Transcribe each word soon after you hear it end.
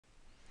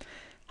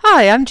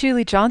Hi, I'm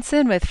Julie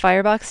Johnson with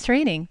Firebox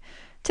Training.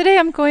 Today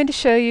I'm going to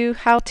show you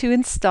how to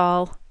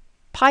install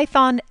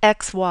Python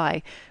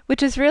XY,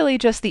 which is really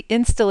just the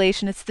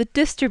installation. It's the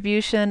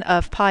distribution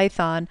of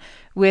Python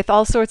with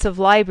all sorts of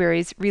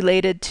libraries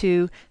related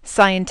to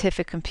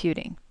scientific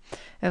computing.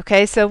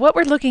 Okay, so what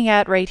we're looking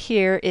at right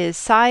here is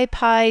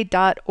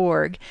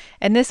scipy.org,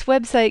 and this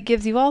website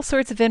gives you all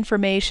sorts of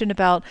information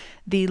about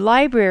the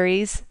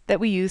libraries that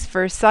we use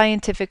for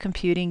scientific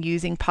computing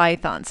using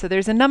Python. So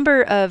there's a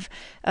number of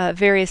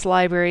various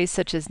libraries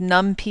such as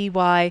numpy,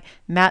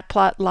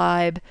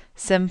 matplotlib,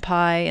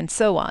 sympy, and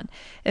so on.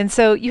 And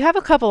so you have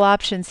a couple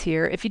options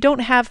here. If you don't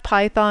have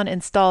Python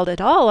installed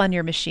at all on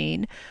your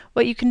machine,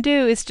 what you can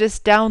do is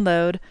just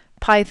download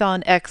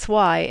Python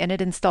XY, and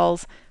it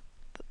installs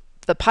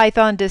the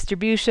Python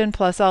distribution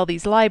plus all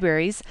these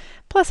libraries,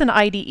 plus an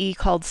IDE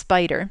called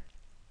Spyder.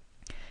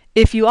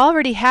 If you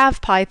already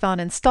have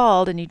Python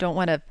installed and you don't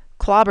want to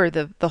clobber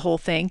the whole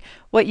thing,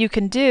 what you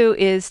can do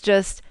is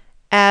just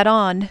add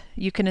on,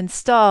 you can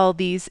install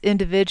these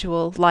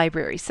individual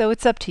libraries. So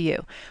it's up to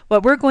you.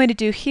 What we're going to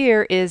do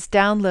here is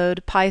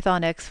download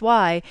Python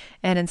XY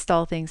and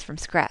install things from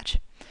scratch.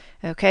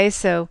 Okay,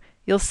 so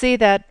you'll see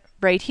that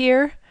right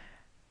here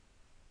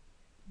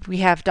we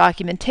have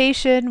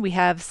documentation, we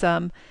have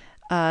some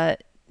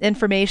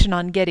information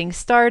on getting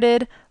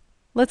started.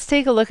 Let's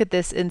take a look at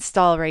this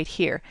install right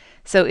here.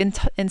 So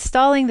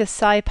installing the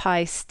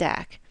SciPy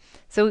stack.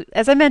 So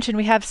as I mentioned,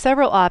 we have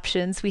several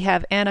options. We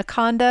have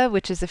Anaconda,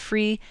 which is a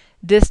free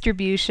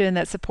distribution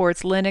that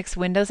supports Linux,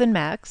 Windows, and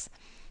Macs.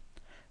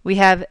 We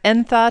have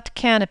Enthought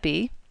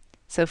Canopy,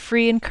 so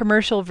free and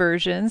commercial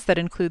versions that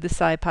include the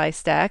SciPy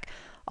stack,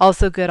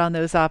 also good on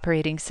those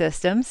operating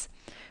systems.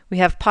 We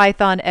have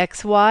Python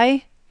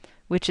XY,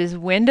 which is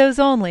Windows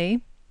only,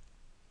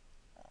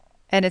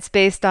 and it's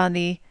based on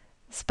the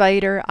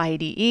Spyder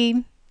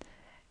IDE.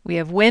 We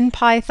have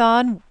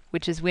WinPython,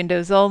 which is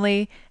Windows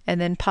only, and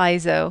then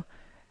Paizo,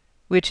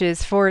 which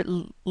is for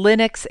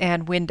Linux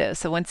and Windows.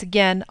 So once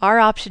again,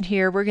 our option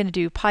here, we're going to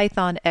do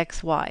Python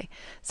XY.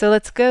 So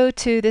let's go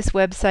to this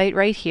website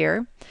right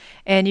here,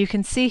 and you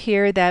can see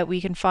here that we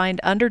can find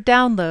under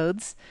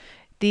downloads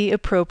the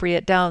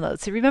appropriate downloads.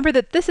 So remember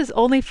that this is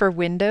only for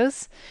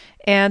Windows,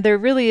 and there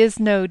really is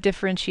no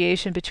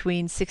differentiation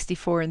between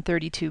 64 and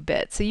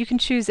 32-bit. So you can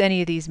choose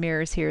any of these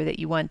mirrors here that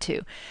you want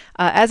to.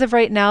 As of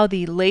right now,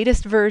 the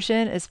latest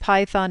version is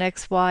Python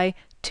XY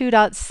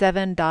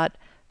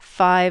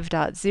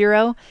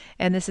 2.7.5.0,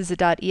 and this is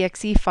a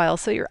 .exe file.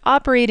 So your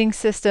operating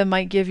system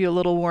might give you a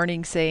little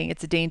warning saying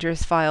it's a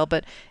dangerous file,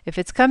 but if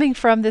it's coming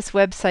from this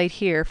website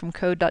here, from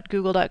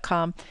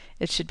code.google.com,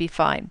 it should be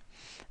fine.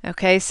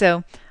 Okay,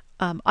 so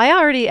I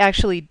already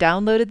actually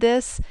downloaded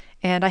this,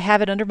 and I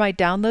have it under my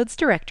downloads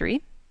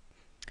directory.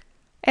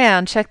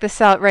 And check this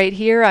out right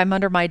here. I'm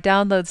under my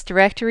downloads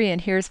directory, and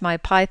here's my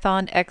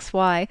Python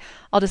XY.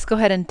 I'll just go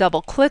ahead and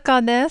double click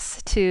on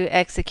this to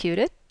execute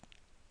it.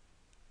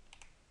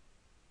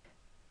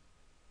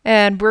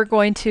 And we're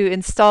going to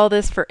install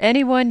this for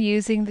anyone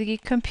using the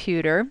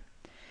computer.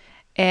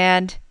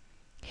 And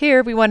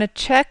here we want to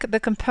check the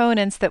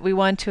components that we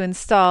want to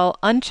install,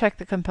 uncheck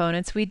the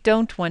components we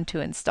don't want to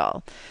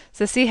install.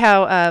 So see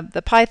how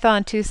the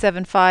Python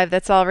 2.7.5,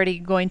 that's already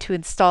going to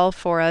install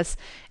for us,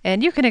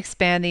 and you can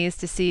expand these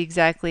to see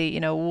exactly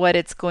what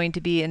it's going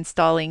to be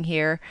installing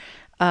here.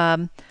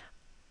 You'll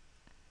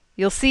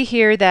see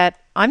here that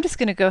I'm just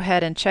going to go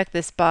ahead and check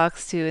this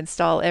box to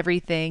install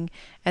everything,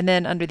 and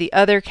then under the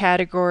other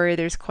category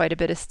there's quite a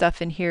bit of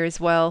stuff in here as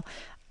well.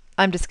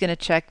 I'm just going to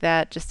check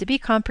that just to be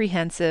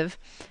comprehensive,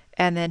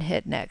 and then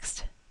hit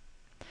next.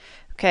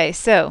 Okay,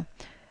 so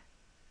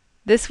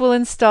this will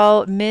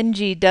install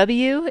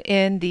mingw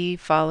in the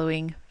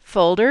following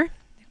folder.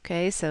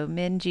 Okay, so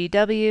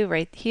mingw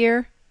right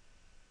here.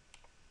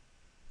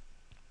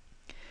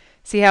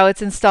 See how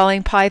it's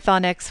installing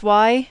Python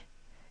XY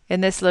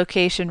in this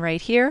location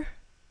right here.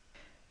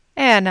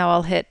 And now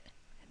I'll hit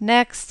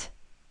next,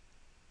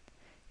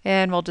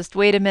 and we'll just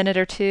wait a minute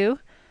or two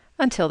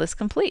until this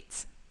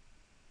completes.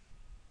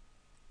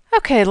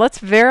 Okay, let's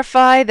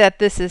verify that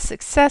this has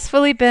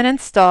successfully been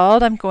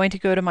installed. I'm going to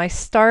go to my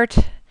Start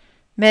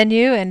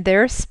menu, and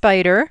there's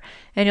Spyder,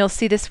 and you'll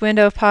see this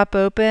window pop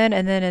open,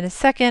 and then in a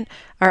second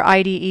our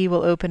IDE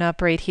will open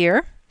up right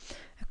here.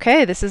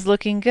 Okay, this is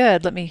looking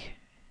good. Let me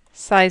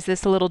size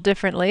this a little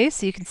differently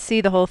so you can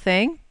see the whole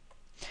thing.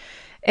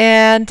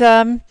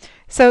 And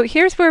so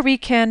here's where we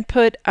can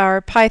put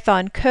our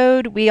Python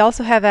code. We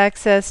also have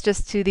access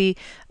just to the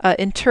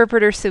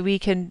interpreter, so we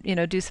can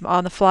do some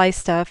on-the-fly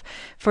stuff.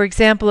 For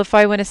example, if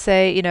I want to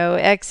say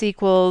x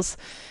equals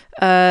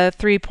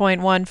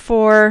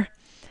 3.14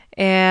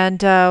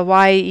 and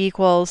y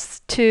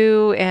equals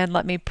 2, and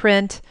let me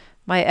print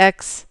my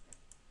x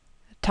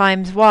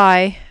times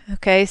y.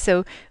 Okay,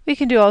 so we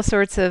can do all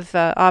sorts of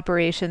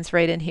operations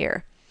right in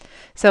here.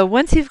 So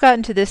once you've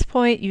gotten to this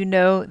point, you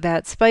know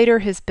that Spyder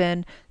has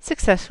been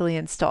successfully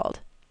installed.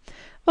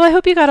 Well, I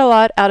hope you got a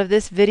lot out of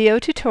this video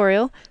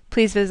tutorial.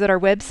 Please visit our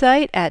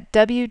website at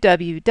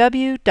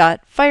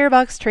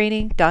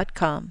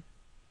www.fireboxtraining.com.